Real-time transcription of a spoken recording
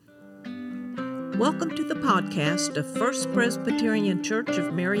Welcome to the podcast of First Presbyterian Church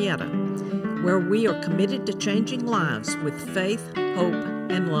of Marietta, where we are committed to changing lives with faith, hope,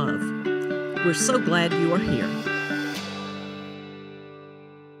 and love. We're so glad you are here.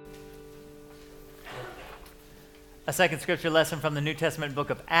 A second scripture lesson from the New Testament book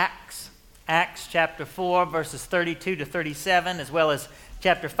of Acts. Acts chapter 4, verses 32 to 37, as well as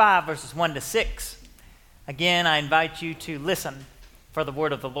chapter 5, verses 1 to 6. Again, I invite you to listen for the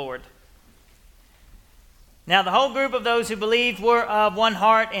word of the Lord. Now the whole group of those who believed were of one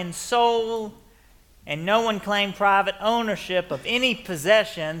heart and soul, and no one claimed private ownership of any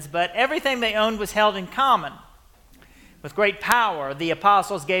possessions, but everything they owned was held in common. With great power, the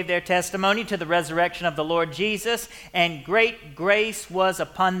apostles gave their testimony to the resurrection of the Lord Jesus, and great grace was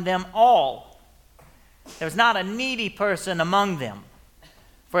upon them all. There was not a needy person among them,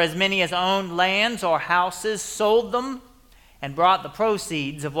 for as many as owned lands or houses sold them and brought the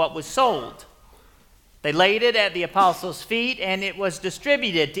proceeds of what was sold. They laid it at the apostles' feet, and it was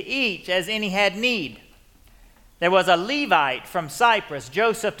distributed to each as any had need. There was a Levite from Cyprus,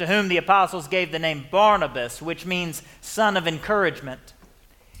 Joseph, to whom the apostles gave the name Barnabas, which means son of encouragement.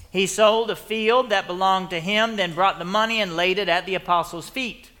 He sold a field that belonged to him, then brought the money and laid it at the apostles'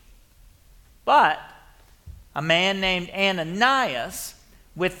 feet. But a man named Ananias,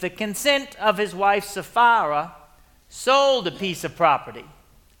 with the consent of his wife Sapphira, sold a piece of property.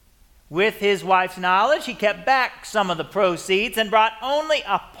 With his wife's knowledge, he kept back some of the proceeds and brought only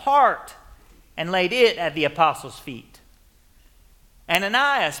a part and laid it at the apostles' feet.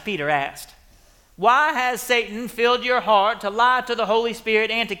 Ananias, Peter asked, "Why has Satan filled your heart to lie to the Holy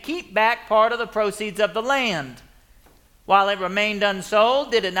Spirit and to keep back part of the proceeds of the land? While it remained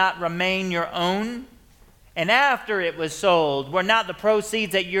unsold, did it not remain your own? And after it was sold, were not the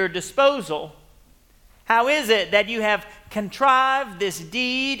proceeds at your disposal? How is it that you have contrived this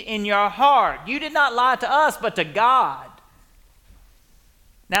deed in your heart? You did not lie to us, but to God."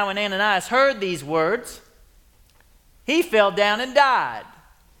 Now when Ananias heard these words, he fell down and died.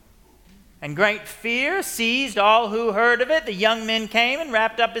 And great fear seized all who heard of it. The young men came and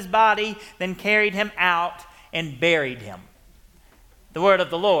wrapped up his body, then carried him out and buried him. The word of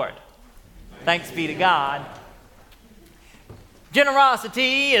the Lord. Thanks be to God.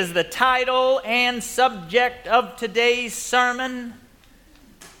 Generosity is the title and subject of today's sermon.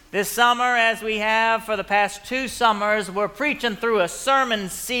 This summer, as we have for the past 2 summers, we're preaching through a sermon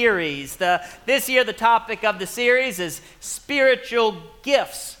series. This year, the topic of the series is spiritual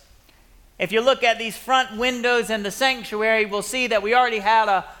gifts. If you look at these front windows in the sanctuary, we'll see that we already had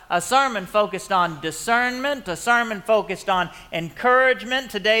a sermon focused on discernment, a sermon focused on encouragement.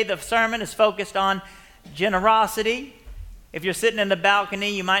 Today, the sermon is focused on generosity. If you're sitting in the balcony,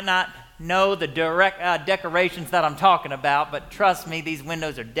 you might not know the decorations that I'm talking about, but trust me, these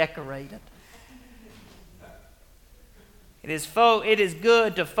windows are decorated. It is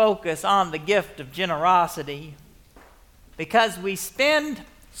good to focus on the gift of generosity because we spend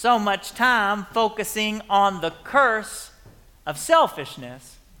so much time focusing on the curse of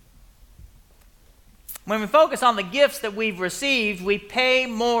selfishness. When we focus on the gifts that we've received, we pay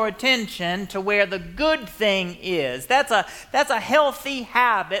more attention to where the good thing is. That's a healthy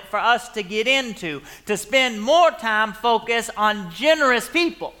habit for us to get into, to spend more time focused on generous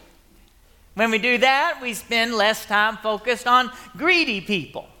people. When we do that, we spend less time focused on greedy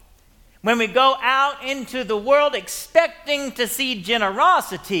people. When we go out into the world expecting to see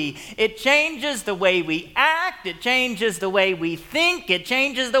generosity, it changes the way we act, it changes the way we think, it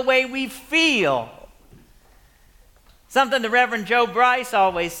changes the way we feel. Something the Reverend Joe Bryce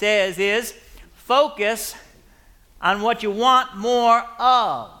always says is, focus on what you want more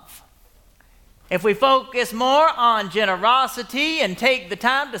of. If we focus more on generosity and take the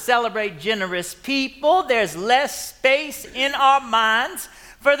time to celebrate generous people, there's less space in our minds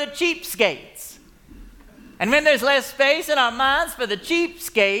for the cheapskates. And when there's less space in our minds for the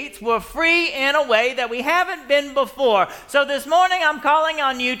cheapskates, we're free in a way that we haven't been before. So this morning I'm calling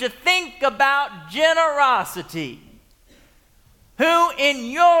on you to think about generosity. Who in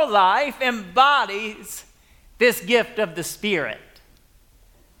your life embodies this gift of the Spirit?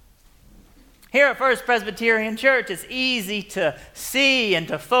 Here at First Presbyterian Church, it's easy to see and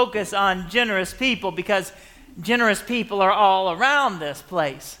to focus on generous people because generous people are all around this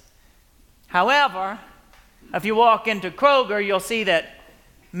place. However, if you walk into Kroger, you'll see that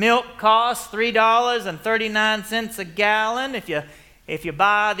milk costs $3.39 a gallon. If you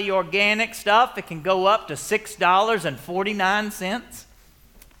buy the organic stuff, it can go up to $6.49.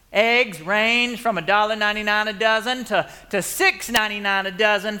 Eggs range from $1.99 a dozen to $6.99 a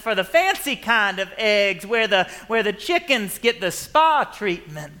dozen for the fancy kind of eggs where the chickens get the spa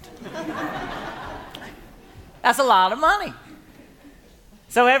treatment. That's a lot of money.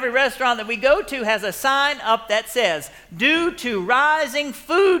 So every restaurant that we go to has a sign up that says, due to rising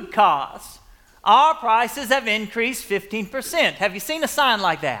food costs, our prices have increased 15%. Have you seen a sign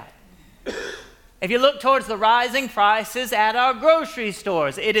like that? If you look towards the rising prices at our grocery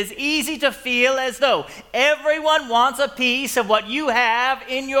stores, it is easy to feel as though everyone wants a piece of what you have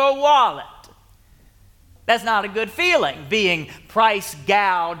in your wallet. That's not a good feeling, being price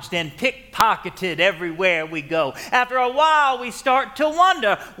gouged and pickpocketed everywhere we go. After a while, we start to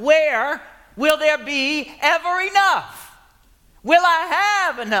wonder, where will there be ever enough? Will I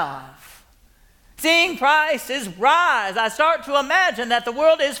have enough? Seeing prices rise, I start to imagine that the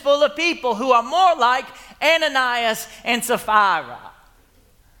world is full of people who are more like Ananias and Sapphira.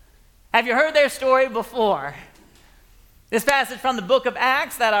 Have you heard their story before? This passage from the book of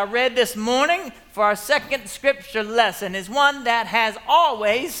Acts that I read this morning for our second scripture lesson is one that has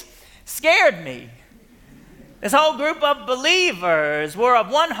always scared me. This whole group of believers were of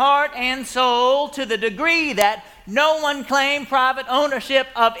one heart and soul to the degree that no one claimed private ownership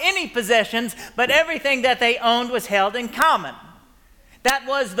of any possessions, but everything that they owned was held in common. That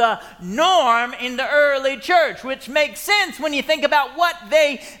was the norm in the early church, which makes sense when you think about what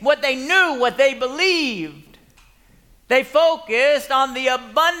they knew, what they believed. They focused on the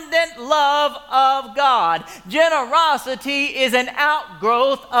abundant love of God. Generosity is an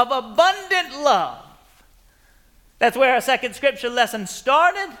outgrowth of abundant love. That's where our second scripture lesson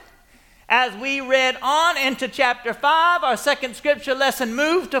started. As we read on into chapter 5, our second scripture lesson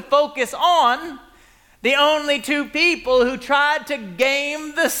moved to focus on the only two people who tried to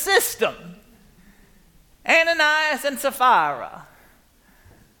game the system, Ananias and Sapphira.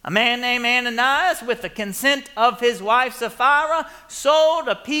 A man named Ananias, with the consent of his wife Sapphira, sold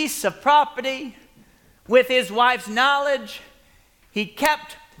a piece of property. With his wife's knowledge, he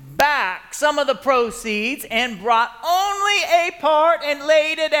kept back some of the proceeds and brought only a part and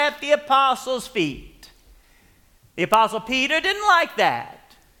laid it at the apostles' feet. The apostle Peter didn't like that.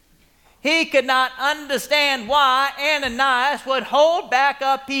 He could not understand why Ananias would hold back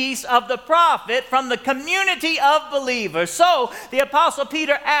a piece of the profit from the community of believers. So the apostle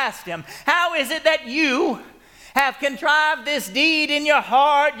Peter asked him, "How is it that you have contrived this deed in your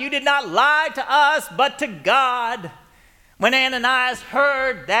heart? You did not lie to us, but to God." When Ananias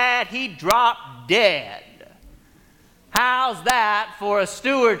heard that, he dropped dead. How's that for a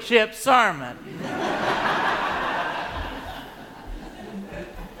stewardship sermon?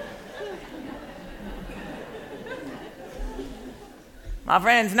 My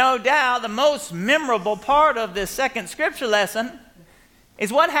friends, no doubt the most memorable part of this second scripture lesson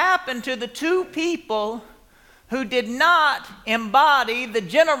is what happened to the two people who did not embody the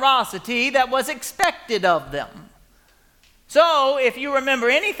generosity that was expected of them. So, if you remember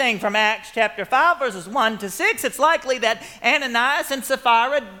anything from Acts chapter 5, verses 1 to 6, it's likely that Ananias and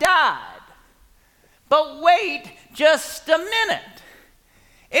Sapphira died. But wait just a minute.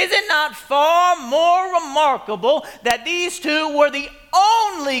 Is it not far more remarkable that these two were the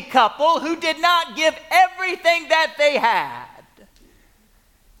only couple who did not give everything that they had?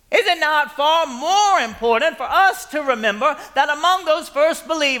 Is it not far more important for us to remember that among those first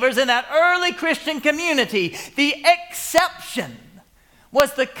believers in that early Christian community, the exception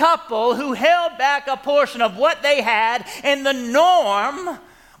was the couple who held back a portion of what they had, and the norm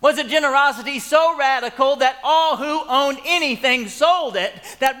was a generosity so radical that all who owned anything sold it,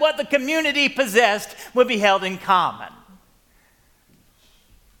 that what the community possessed would be held in common.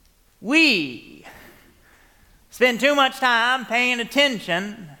 We spend too much time paying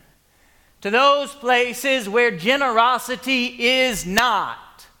attention to those places where generosity is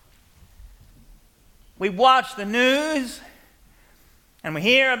not. We watch the news and we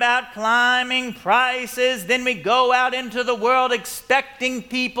hear about climbing prices. Then we go out into the world expecting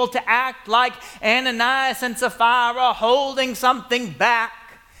people to act like Ananias and Sapphira, holding something back,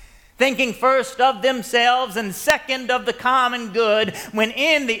 thinking first of themselves and second of the common good, when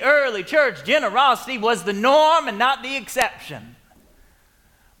in the early church, generosity was the norm and not the exception.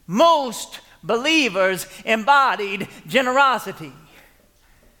 Most believers embodied generosity.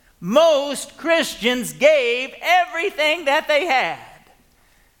 Most Christians gave everything that they had.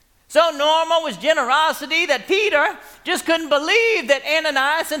 So normal was generosity that Peter just couldn't believe that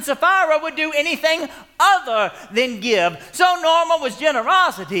Ananias and Sapphira would do anything other than give. So normal was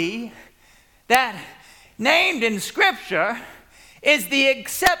generosity that, named in Scripture, is the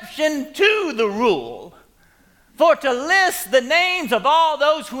exception to the rule. For to list the names of all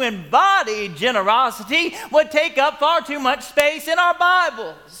those who embodied generosity would take up far too much space in our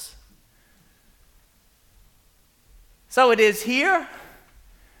Bibles. So it is here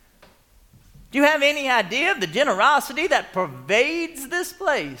Do you have any idea of the generosity that pervades this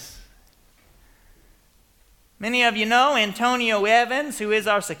place? Many of you know Antonio Evans, who is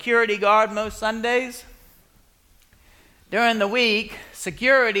our security guard most Sundays. During the week,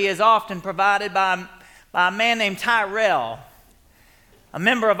 security is often provided by a man named Tyrell. A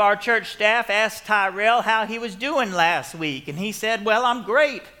member of our church staff asked Tyrell how he was doing last week, and he said, "Well, I'm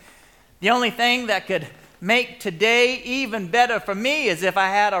great. The only thing that could make today even better for me is if I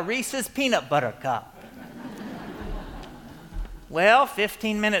had a Reese's peanut butter cup." Well,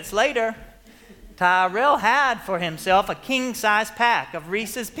 15 minutes later, Tyrell had for himself a king-size pack of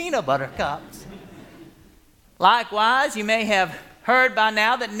Reese's peanut butter cups. Likewise, you may have heard by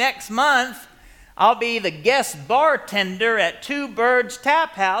now that next month I'll be the guest bartender at Two Birds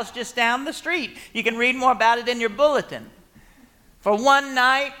Tap House just down the street. You can read more about it in your bulletin. For one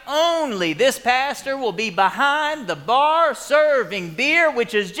night only, this pastor will be behind the bar serving beer,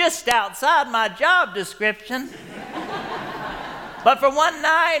 which is just outside my job description. But for one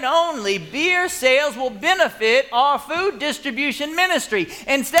night only, beer sales will benefit our food distribution ministry.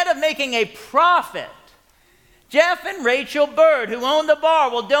 Instead of making a profit, Jeff and Rachel Bird, who own the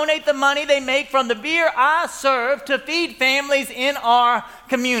bar, will donate the money they make from the beer I serve to feed families in our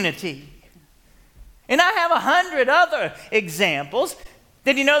community. And I have 100 other examples.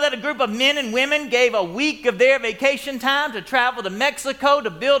 Did you know that a group of men and women gave a week of their vacation time to travel to Mexico to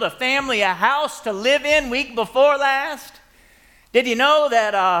build a family a house to live in week before last? Did you know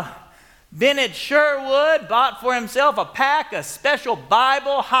that Bennett Sherwood bought for himself a pack of special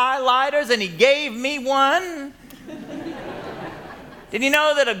Bible highlighters and he gave me one? Did you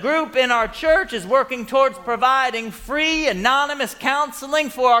know that a group in our church is working towards providing free anonymous counseling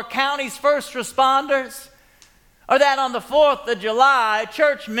for our county's first responders? Or that on the 4th of July,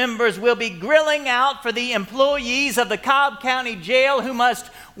 church members will be grilling out for the employees of the Cobb County Jail who must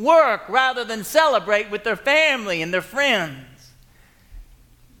work rather than celebrate with their family and their friends?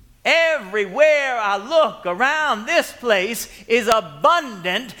 Everywhere I look around this place is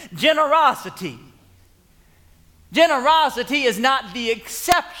abundant generosity. Generosity is not the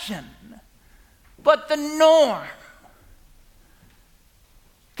exception, but the norm.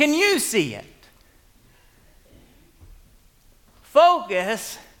 Can you see it?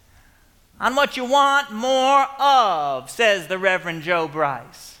 Focus on what you want more of, says the Reverend Joe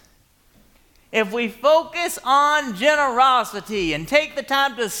Bryce. If we focus on generosity and take the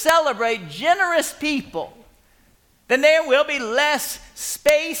time to celebrate generous people, then there will be less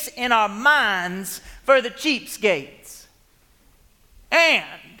space in our minds for the cheapskates.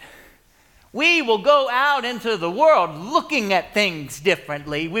 And we will go out into the world looking at things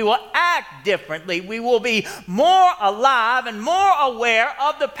differently. We will act differently. We will be more alive and more aware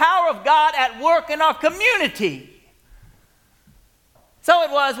of the power of God at work in our community. So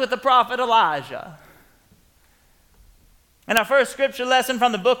it was with the prophet Elijah. In our first scripture lesson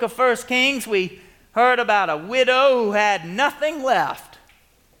from the book of 1 Kings, we heard about a widow who had nothing left.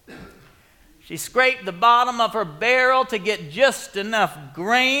 She scraped the bottom of her barrel to get just enough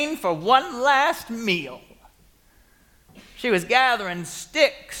grain for one last meal. She was gathering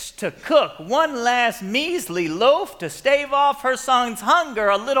sticks to cook one last measly loaf to stave off her son's hunger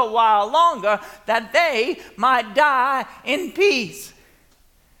a little while longer, that they might die in peace.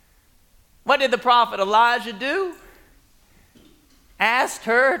 What did the prophet Elijah do? Asked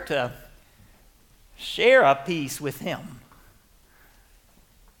her to share a piece with him.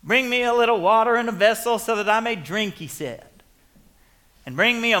 "Bring me a little water in a vessel so that I may drink," he said. "And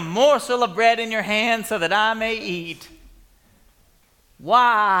bring me a morsel of bread in your hand so that I may eat."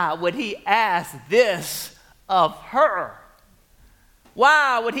 Why would he ask this of her?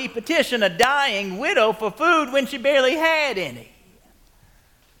 Why would he petition a dying widow for food when she barely had any?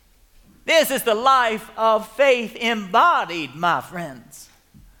 This is the life of faith embodied, my friends.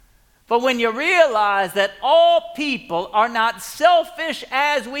 But when you realize that all people are not selfish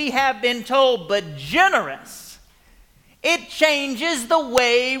as we have been told, but generous, it changes the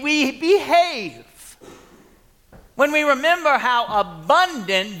way we behave. When we remember how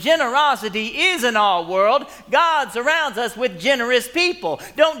abundant generosity is in our world, God surrounds us with generous people.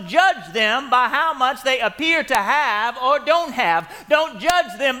 Don't judge them by how much they appear to have or don't have. Don't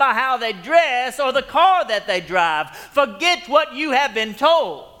judge them by how they dress or the car that they drive. Forget what you have been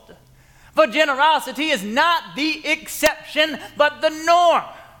told. For generosity is not the exception, but the norm.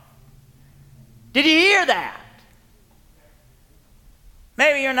 Did you hear that?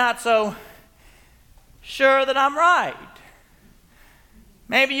 Maybe you're not so sure that I'm right.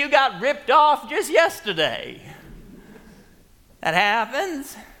 Maybe you got ripped off just yesterday. That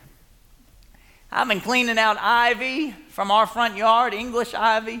happens. I've been cleaning out ivy from our front yard, English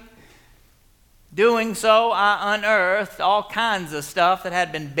ivy. Doing so, I unearthed all kinds of stuff that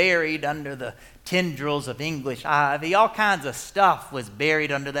had been buried under the tendrils of English ivy. All kinds of stuff was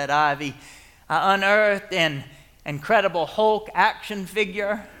buried under that ivy. I unearthed an Incredible Hulk action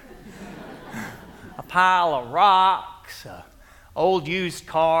figure, a pile of rocks, an old used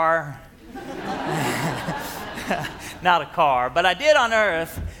car. Not a car, but I did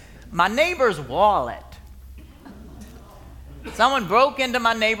unearth my neighbor's wallet. Someone broke into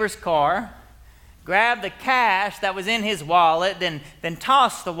my neighbor's car, grabbed the cash that was in his wallet, then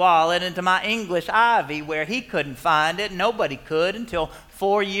tossed the wallet into my English ivy where he couldn't find it. Nobody could until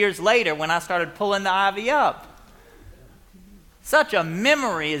 4 years later when I started pulling the ivy up. Such a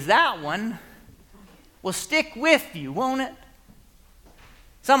memory as that one will stick with you, won't it?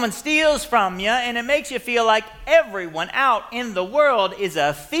 Someone steals from you and it makes you feel like everyone out in the world is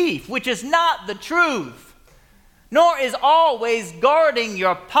a thief, which is not the truth, nor is always guarding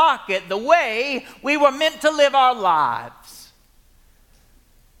your pocket the way we were meant to live our lives.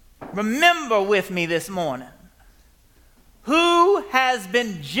 Remember with me this morning, who has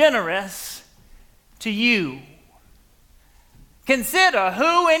been generous to you? Consider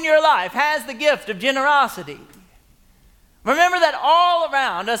who in your life has the gift of generosity. Remember that all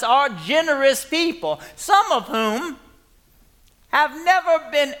around us are generous people, some of whom have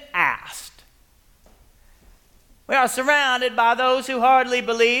never been asked. We are surrounded by those who hardly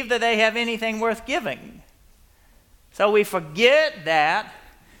believe that they have anything worth giving. So we forget that,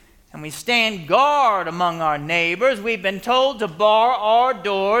 and we stand guard among our neighbors. We've been told to bar our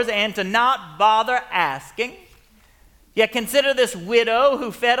doors and to not bother asking. Yet consider this widow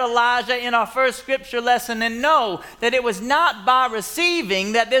who fed Elijah in our first scripture lesson and know that it was not by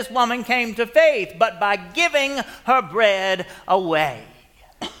receiving that this woman came to faith, but by giving her bread away.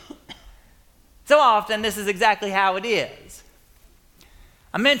 So often this is exactly how it is.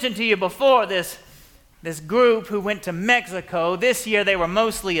 I mentioned to you before this group who went to Mexico. This year they were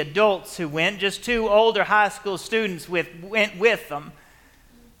mostly adults who went, just 2 older high school students went with them.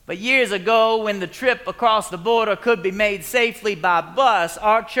 But years ago, when the trip across the border could be made safely by bus,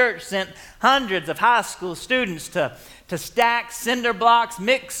 our church sent hundreds of high school students to stack cinder blocks,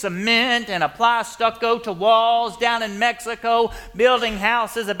 mix cement, and apply stucco to walls down in Mexico, building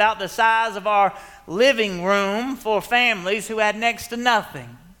houses about the size of our living room for families who had next to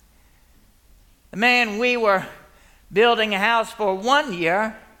nothing. The man we were building a house for 1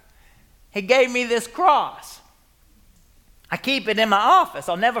 year, he gave me this cross. I keep it in my office.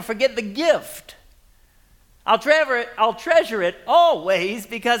 I'll never forget the gift. I'll treasure it always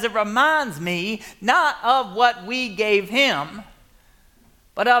because it reminds me not of what we gave him,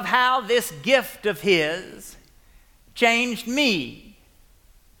 but of how this gift of his changed me.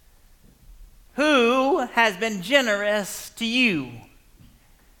 Who has been generous to you?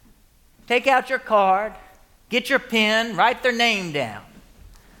 Take out your card, get your pen, write their name down.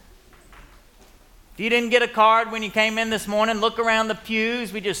 If you didn't get a card when you came in this morning, look around the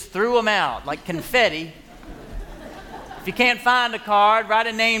pews. We just threw them out like confetti. If you can't find a card, write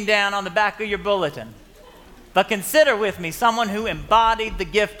a name down on the back of your bulletin. But consider with me someone who embodied the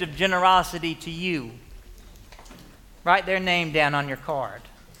gift of generosity to you. Write their name down on your card.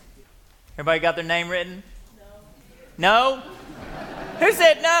 Everybody got their name written? No. No? Who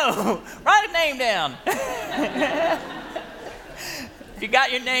said no? Write a name down. If you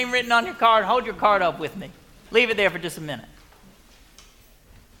got your name written on your card, hold your card up with me. Leave it there for just a minute.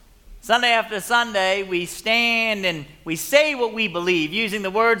 Sunday after Sunday, we stand and we say what we believe using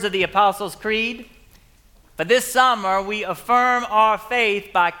the words of the Apostles' Creed. But this summer, we affirm our faith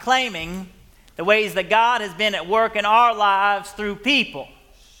by claiming the ways that God has been at work in our lives through people.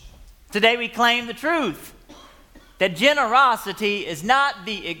 Today we claim the truth that generosity is not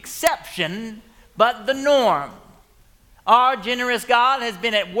the exception, but the norm. Our generous God has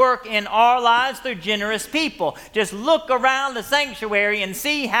been at work in our lives through generous people. Just look around the sanctuary and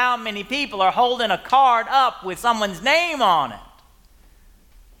see how many people are holding a card up with someone's name on it.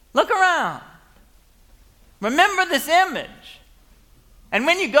 Look around. Remember this image. And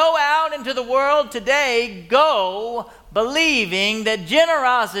when you go out into the world today, go believing that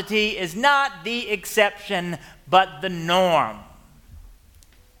generosity is not the exception, but the norm.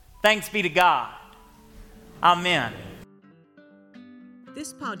 Thanks be to God. Amen.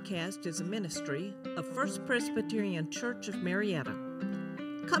 This podcast is a ministry of First Presbyterian Church of Marietta.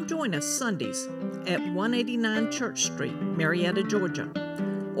 Come join us Sundays at 189 Church Street, Marietta, Georgia,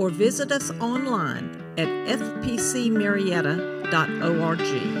 or visit us online at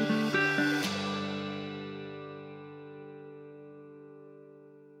fpcmarietta.org.